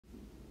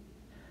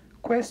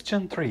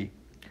Question 3.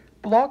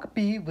 Block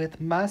B with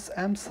mass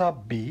m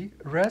sub b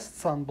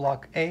rests on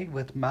block A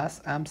with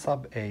mass m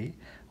sub a,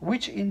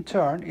 which in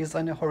turn is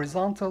on a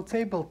horizontal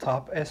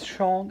tabletop as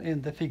shown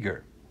in the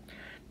figure.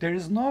 There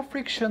is no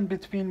friction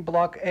between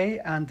block A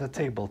and the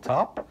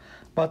tabletop,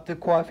 but the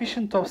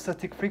coefficient of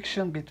static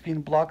friction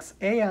between blocks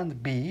A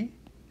and B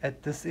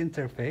at this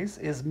interface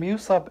is mu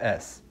sub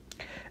s.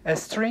 A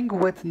string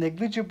with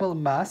negligible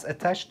mass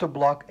attached to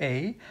block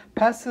A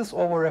passes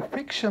over a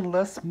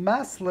frictionless,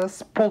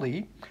 massless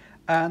pulley,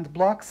 and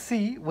block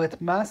C with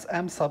mass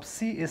m sub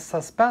c is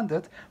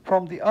suspended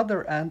from the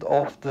other end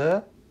of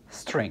the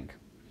string.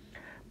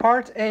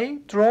 Part A,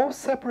 draw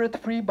separate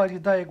free body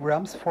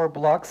diagrams for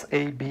blocks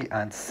A, B,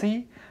 and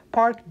C.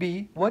 Part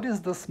B, what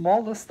is the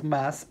smallest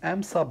mass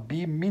m sub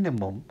b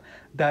minimum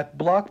that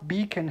block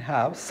B can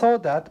have so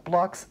that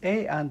blocks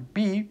A and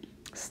B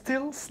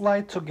still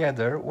slide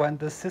together when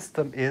the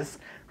system is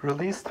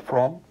released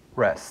from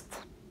rest.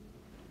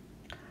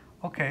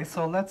 Okay,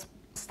 so let's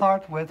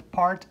start with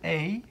part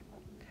A.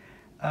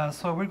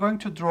 So we're going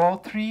to draw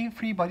three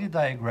free body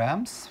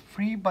diagrams.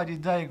 Free body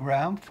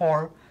diagram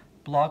for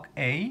block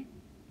A.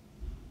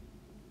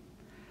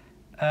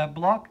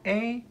 Block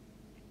A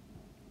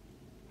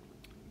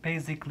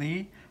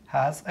basically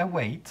has a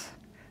weight.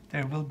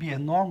 There will be a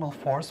normal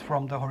force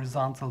from the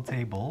horizontal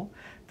table.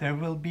 There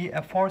will be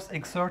a force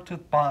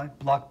exerted by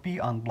block B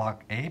on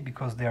block A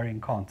because they are in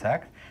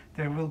contact.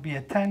 There will be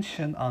a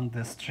tension on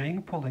the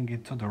string pulling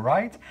it to the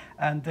right,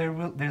 and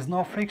there's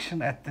no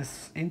friction at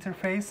this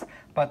interface,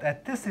 but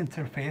at this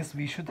interface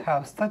we should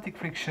have static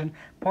friction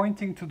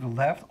pointing to the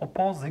left,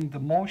 opposing the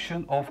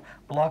motion of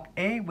block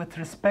A with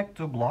respect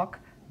to block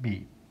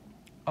B.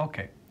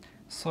 Okay,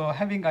 so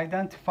having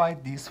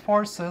identified these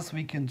forces,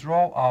 we can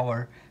draw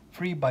our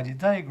free body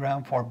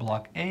diagram for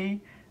block A.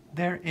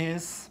 There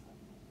is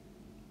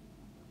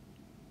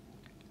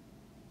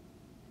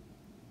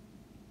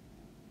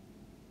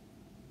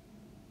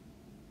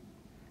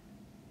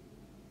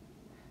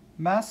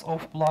mass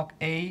of block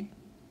A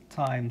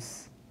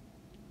times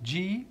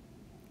G.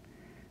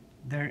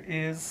 There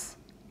is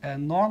a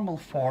normal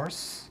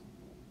force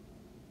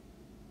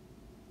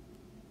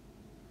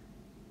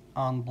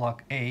on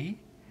block A.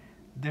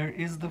 There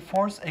is the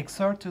force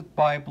exerted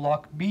by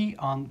block B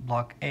on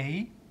block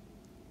A,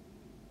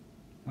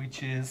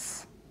 which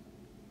is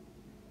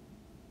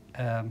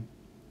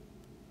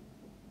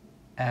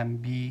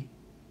MBG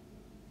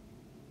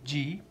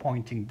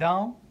pointing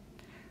down.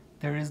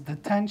 There is the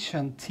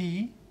tension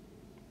T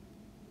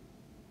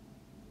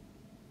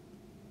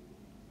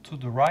to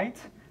the right,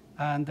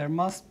 and there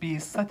must be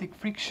static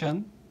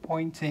friction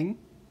pointing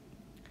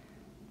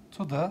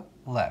to the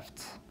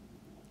left.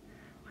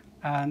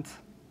 And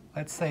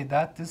let's say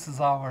that this is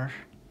our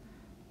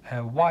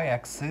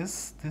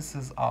y-axis, this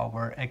is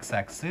our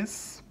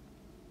x-axis.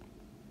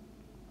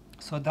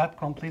 So that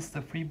completes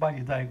the free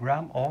body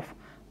diagram of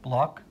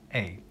block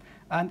A.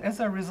 And as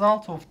a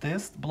result of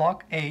this,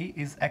 block A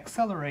is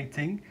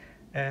accelerating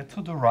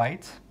to the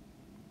right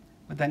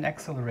with an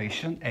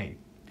acceleration A.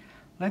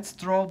 Let's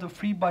draw the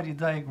free body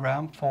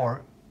diagram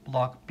for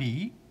block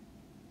B.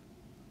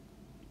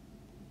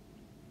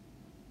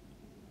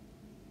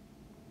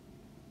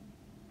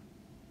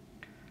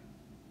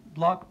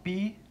 Block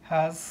B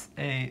has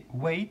a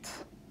weight,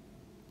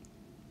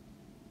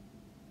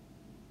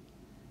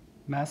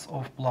 mass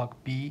of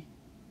block B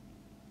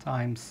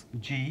times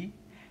G.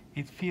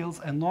 It feels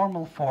a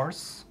normal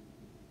force,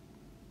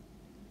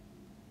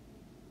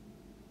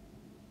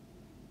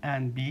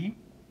 and B.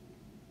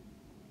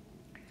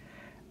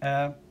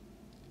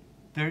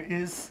 There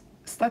is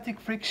static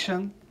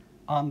friction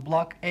on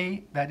block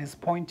A that is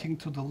pointing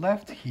to the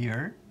left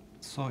here.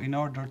 So in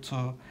order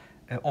to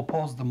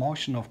oppose the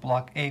motion of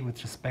block A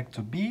with respect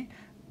to B,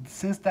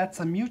 since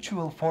that's a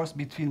mutual force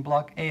between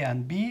block A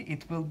and B,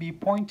 it will be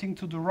pointing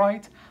to the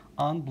right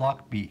on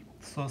block B.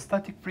 So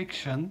static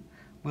friction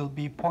will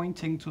be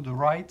pointing to the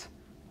right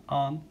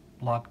on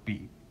block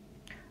B.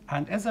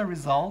 And as a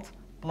result,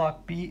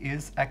 block B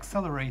is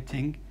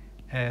accelerating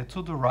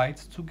to the right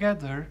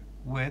together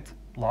with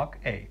block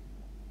A.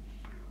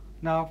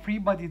 Now, free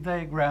body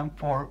diagram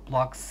for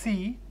block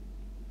C.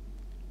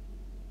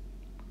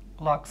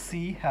 Block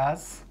C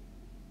has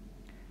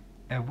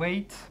a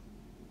weight,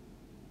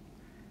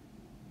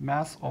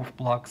 mass of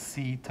block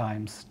C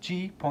times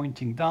G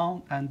pointing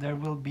down, and there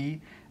will be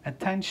a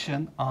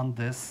tension on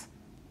this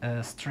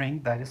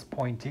string that is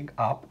pointing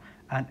up,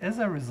 and as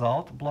a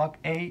result block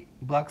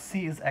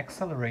C is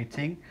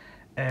accelerating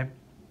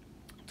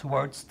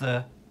towards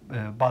the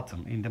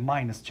bottom in the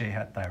minus j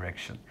hat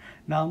direction.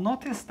 Now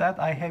notice that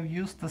I have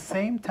used the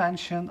same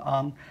tension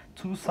on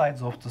two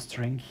sides of the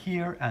string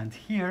here and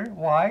here.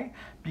 Why?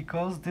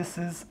 Because this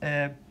is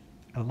a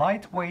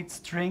lightweight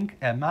string,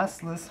 a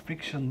massless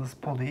frictionless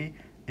pulley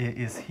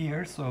is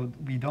here, so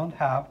we don't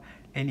have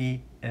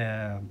any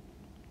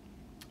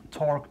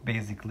torque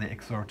basically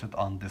exerted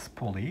on this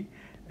pulley.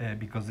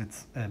 because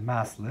it's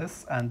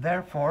massless, and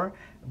therefore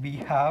we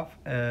have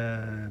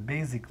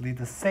basically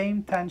the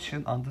same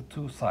tension on the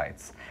two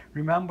sides.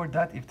 Remember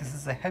that if this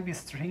is a heavy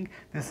string,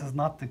 this is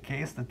not the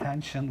case. The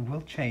tension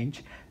will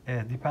change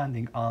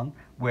depending on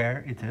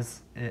where it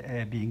is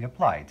being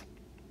applied.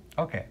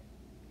 Okay,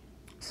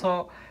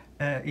 so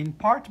in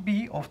part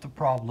B of the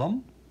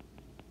problem,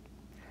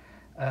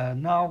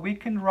 now we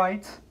can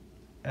write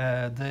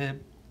the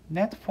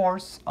net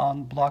force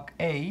on block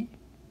A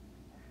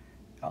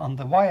on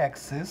the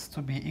y-axis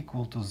to be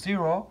equal to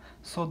 0.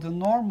 So the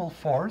normal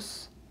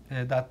force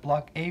that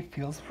block A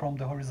feels from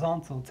the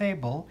horizontal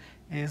table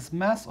is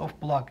mass of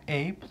block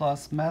A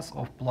plus mass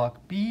of block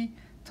B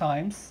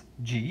times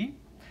G.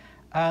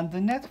 And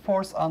the net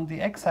force on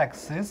the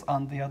x-axis,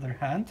 on the other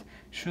hand,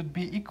 should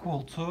be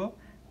equal to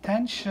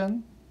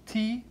tension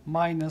T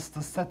minus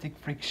the static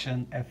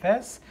friction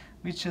Fs,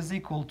 which is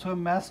equal to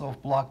mass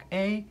of block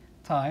A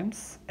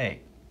times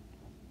A.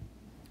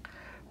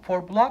 For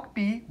block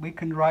B, we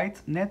can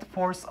write net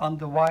force on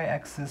the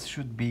y-axis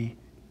should be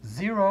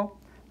 0.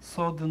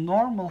 So the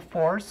normal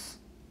force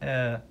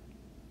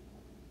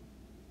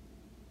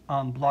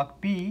on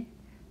block B,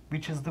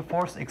 which is the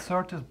force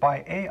exerted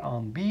by A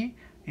on B,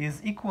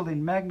 is equal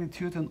in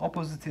magnitude and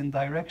opposite in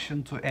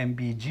direction to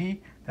mbg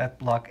that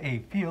block A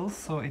feels,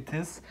 so it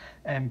is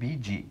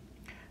mbg.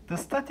 The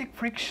static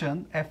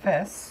friction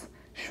Fs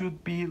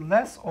should be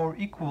less or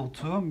equal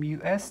to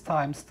mu s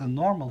times the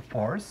normal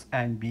force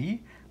nb,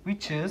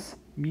 which is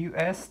mu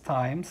s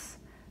times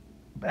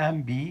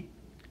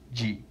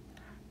mbg.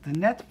 The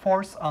net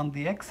force on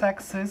the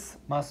x-axis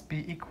must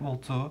be equal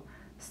to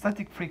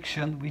static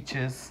friction, which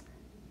is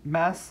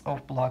mass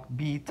of block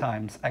B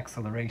times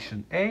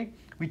acceleration A,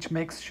 which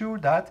makes sure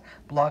that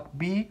block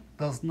B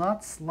does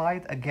not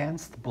slide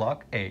against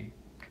block A.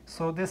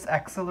 So this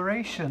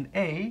acceleration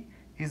A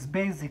is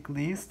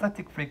basically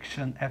static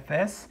friction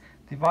Fs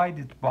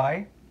divided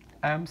by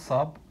m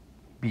sub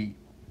B.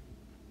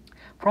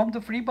 From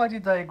the free body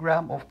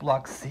diagram of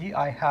block C,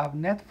 I have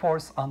net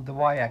force on the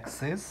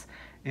y-axis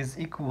is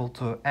equal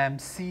to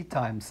mc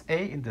times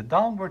A in the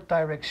downward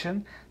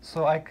direction,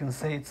 so I can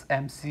say it's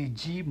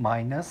mcg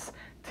minus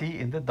T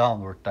in the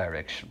downward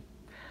direction.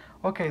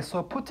 Okay,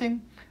 so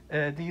putting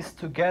these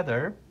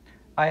together,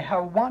 I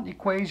have one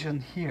equation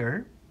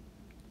here,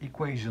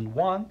 equation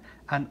 1,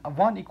 and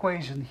one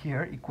equation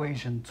here,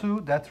 equation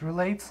 2, that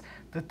relates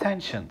the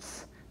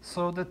tensions.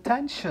 So the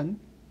tension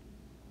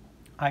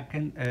I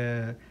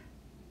can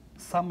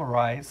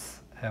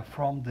summarize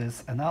from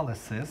this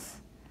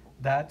analysis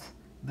that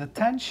the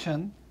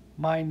tension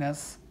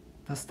minus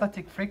the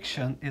static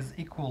friction is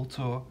equal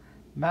to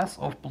mass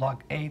of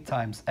block A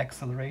times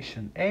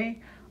acceleration A.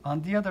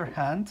 On the other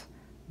hand,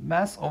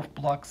 mass of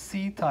block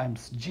C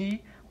times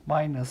G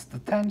minus the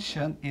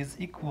tension is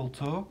equal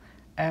to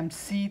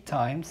mc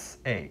times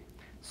A.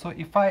 So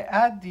if I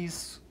add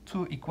these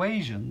two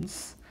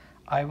equations,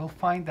 I will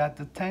find that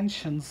the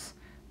tensions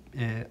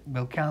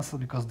will cancel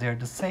because they're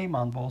the same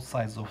on both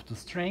sides of the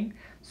string.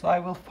 So I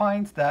will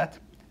find that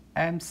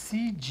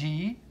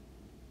mcg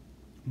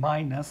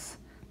minus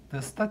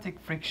the static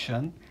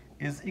friction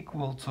is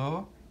equal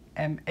to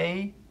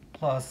ma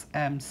plus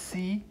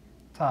mc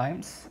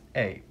times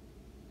A.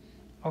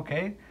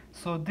 Okay,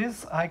 so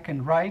this I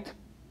can write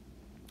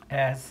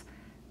as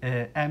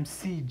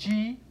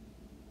mcg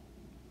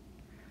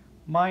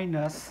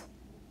minus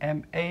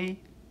ma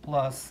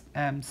plus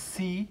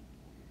mc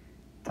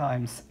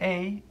times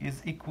A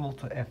is equal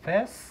to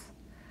Fs,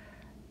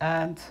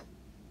 and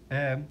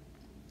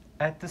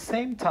at the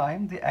same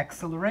time the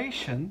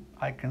acceleration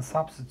I can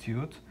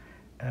substitute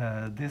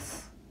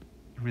this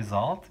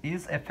result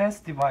is Fs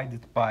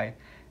divided by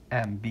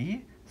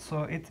mb,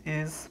 so it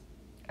is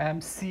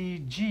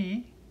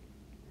mcg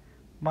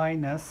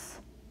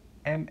minus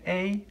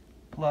ma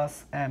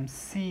plus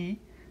mc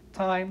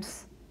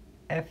times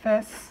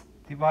Fs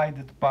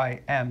divided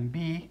by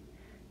mb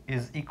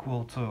is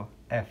equal to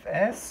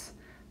Fs.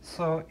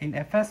 So in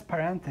Fs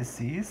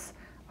parentheses,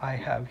 I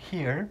have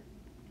here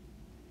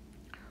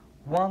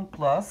 1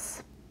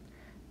 plus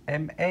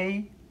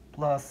ma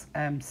plus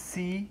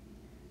mc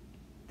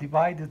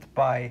divided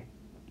by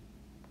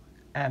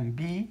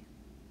mb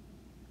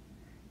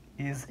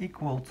is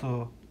equal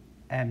to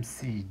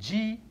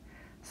mcg.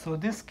 So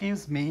this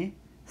gives me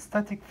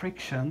static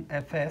friction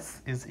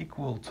Fs is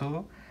equal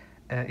to,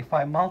 if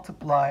I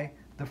multiply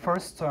the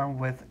first term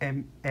with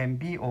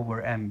mb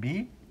over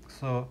mb,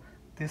 so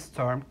this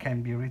term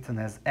can be written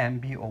as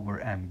mb over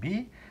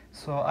mb.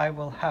 So I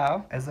will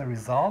have, as a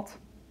result,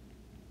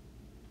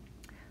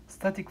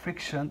 static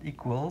friction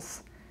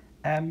equals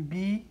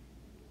mb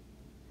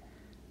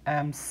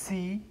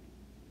mc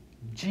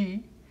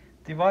g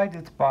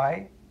divided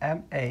by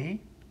ma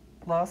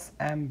plus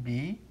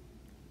mb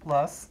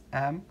plus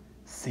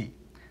mc.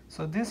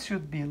 So this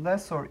should be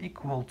less or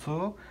equal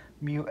to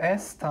mu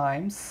s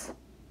times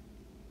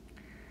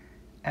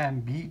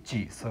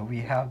mbg. So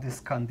we have this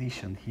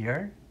condition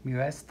here, mu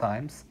s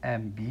times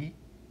mbg.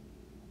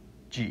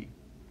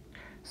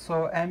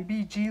 So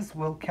mbg's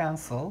will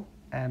cancel,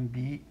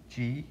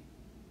 mbg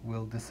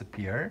will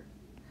disappear,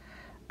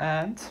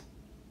 and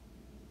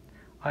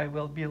I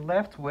will be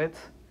left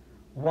with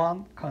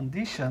one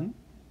condition,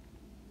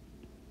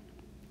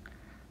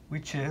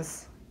 which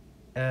is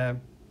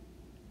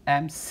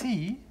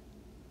MC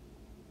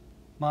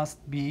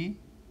must be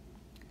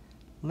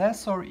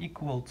less or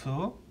equal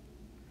to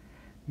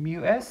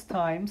mu s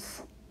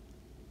times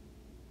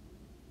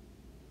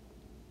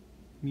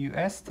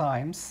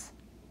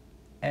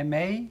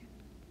MA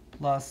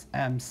plus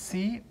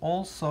MC,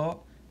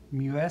 also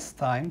mu s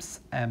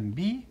times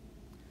MB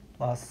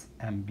plus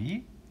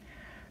MB.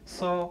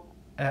 So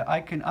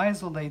I can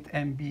isolate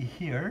MB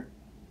here.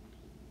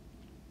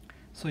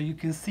 So you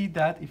can see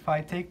that if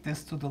I take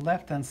this to the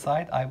left-hand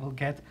side, I will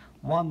get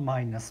 1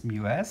 minus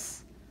mu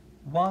s,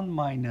 1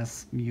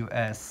 minus mu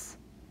s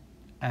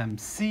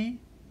MC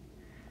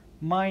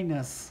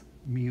minus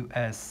mu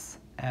s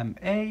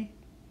MA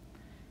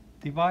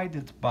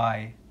divided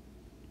by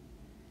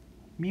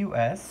mu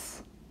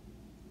s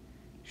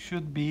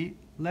should be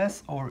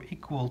less or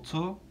equal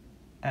to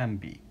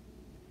MB.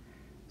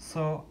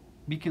 So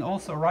we can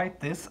also write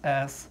this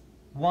as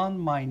 1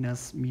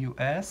 minus mu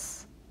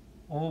s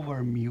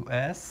over mu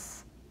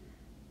s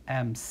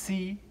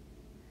MC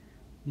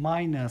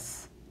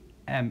minus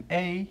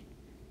MA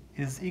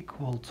is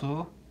equal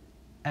to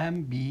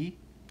MB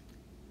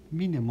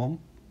minimum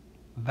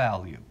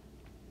value.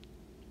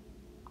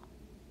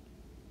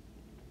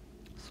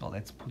 So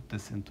let's put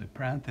this into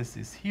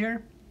parentheses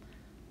here.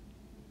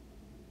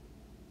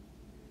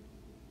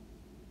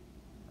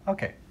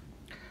 Okay,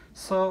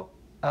 so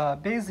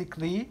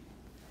basically,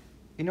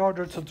 in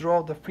order to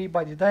draw the free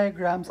body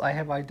diagrams, I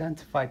have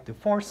identified the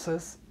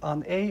forces.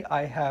 On A,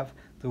 I have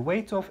the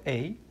weight of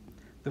A,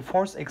 the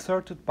force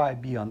exerted by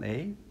B on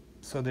A.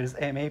 So there's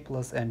MA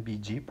plus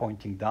MBG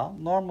pointing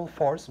down. Normal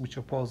force, which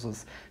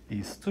opposes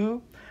these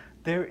two.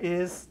 There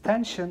is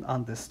tension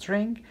on the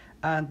string,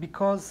 and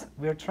because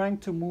we're trying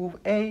to move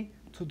A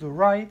to the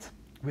right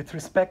with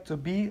respect to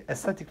B, a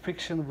static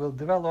friction will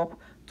develop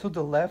to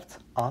the left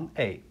on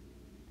A.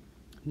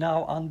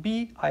 Now on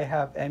B, I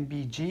have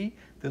MBG,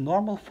 the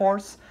normal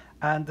force,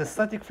 and the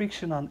static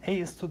friction on A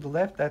is to the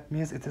left. That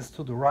means it is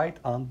to the right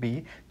on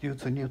B due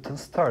to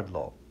Newton's third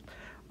law.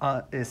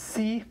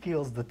 C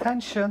feels the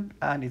tension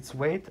and its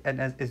weight, and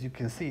as you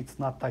can see, it's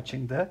not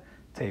touching the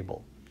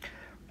table.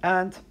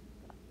 And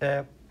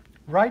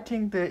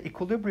writing the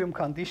equilibrium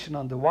condition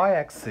on the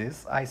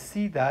y-axis, I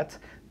see that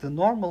the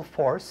normal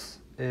force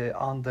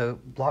on the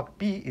block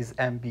B is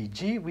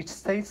MBG, which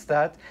states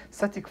that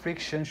static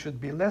friction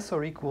should be less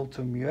or equal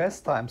to mu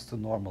s times the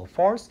normal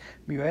force,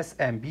 mu s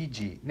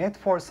MBG. Net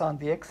force on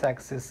the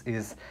x-axis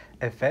is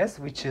Fs,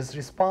 which is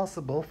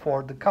responsible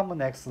for the common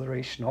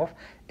acceleration of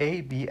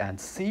A, B, and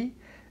C.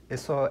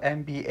 So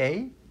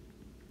MBA.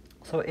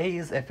 So A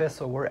is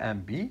Fs over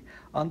MB.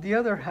 On the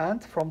other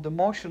hand, from the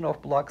motion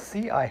of block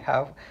C, I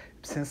have,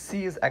 since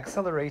C is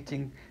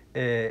accelerating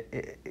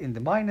in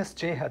the minus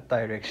j hat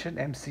direction,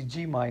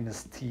 mcg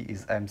minus t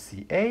is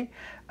mca,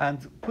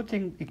 and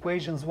putting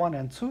equations 1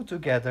 and 2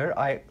 together,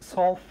 I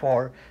solve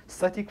for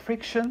static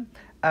friction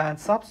and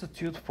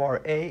substitute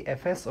for A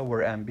Fs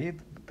over mb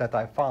that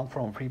I found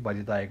from free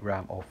body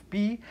diagram of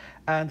B,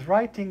 and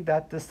writing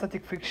that the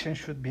static friction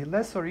should be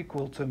less or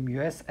equal to mu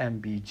s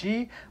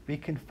mbg, we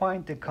can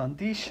find the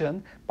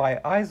condition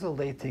by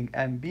isolating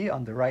mb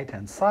on the right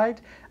hand side.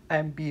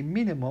 MB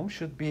minimum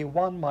should be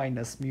 1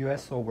 minus mu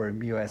s over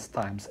mu s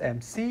times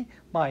mc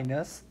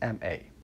minus ma.